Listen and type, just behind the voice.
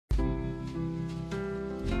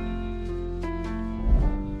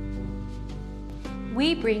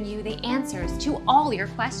we bring you the answers to all your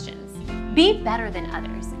questions. Be better than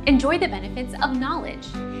others. Enjoy the benefits of knowledge.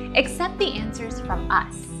 Accept the answers from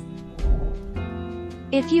us.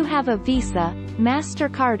 If you have a Visa,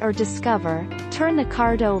 MasterCard or Discover, turn the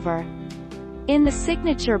card over. In the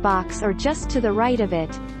signature box or just to the right of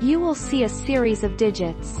it, you will see a series of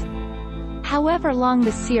digits. However long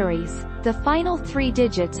the series, the final 3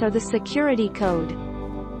 digits are the security code.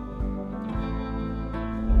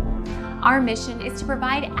 Our mission is to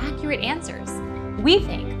provide accurate answers. We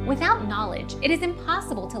think without knowledge, it is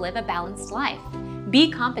impossible to live a balanced life.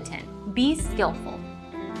 Be competent, be skillful.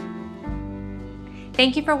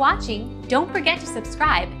 Thank you for watching. Don't forget to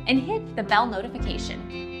subscribe and hit the bell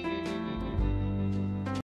notification.